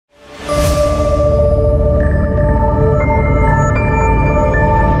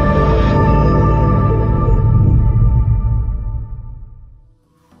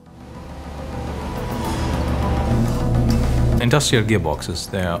Industrial gearboxes,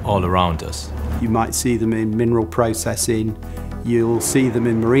 they're all around us. You might see them in mineral processing, you'll see them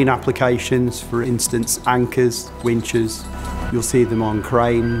in marine applications, for instance anchors, winches, you'll see them on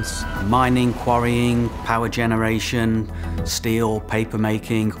cranes. Mining, quarrying, power generation, steel, paper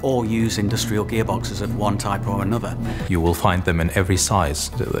making, all use industrial gearboxes of one type or another. You will find them in every size.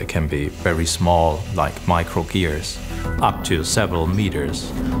 They can be very small, like micro gears, up to several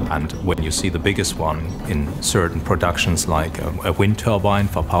meters. And when you see the biggest one in certain productions, like a wind turbine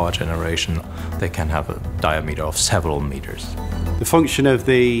for power generation, they can have a diameter of several meters. The function of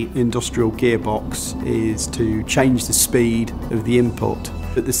the industrial gearbox is to change the speed of the input.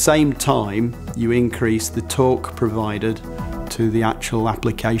 At the same time, you increase the torque provided to the actual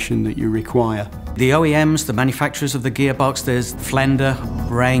application that you require. The OEMs, the manufacturers of the gearbox, there's Flender,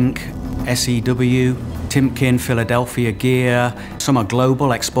 Rank, SEW, Timken, Philadelphia Gear. Some are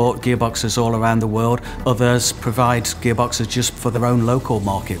global, export gearboxes all around the world. Others provide gearboxes just for their own local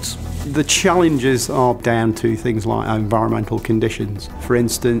markets. The challenges are down to things like environmental conditions. For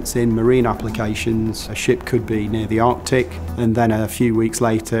instance, in marine applications, a ship could be near the Arctic, and then a few weeks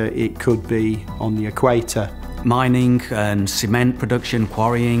later it could be on the equator. Mining and cement production,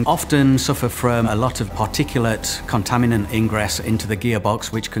 quarrying, often suffer from a lot of particulate contaminant ingress into the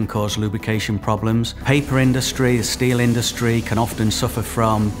gearbox, which can cause lubrication problems. Paper industry, the steel industry can often suffer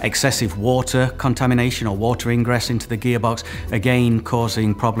from excessive water contamination or water ingress into the gearbox, again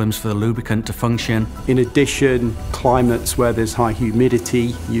causing problems for the lubricant to function. In addition, climates where there's high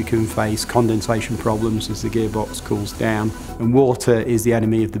humidity, you can face condensation problems as the gearbox cools down. And water is the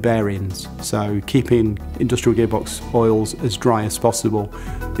enemy of the bearings, so keeping industrial gearbox oils as dry as possible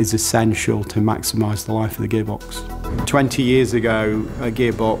is essential to maximise the life of the gearbox. 20 years ago, a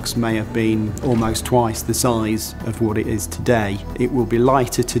gearbox may have been almost twice the size of what it is today. It will be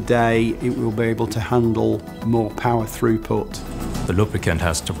lighter today, it will be able to handle more power throughput. The lubricant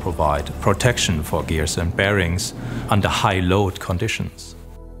has to provide protection for gears and bearings under high load conditions.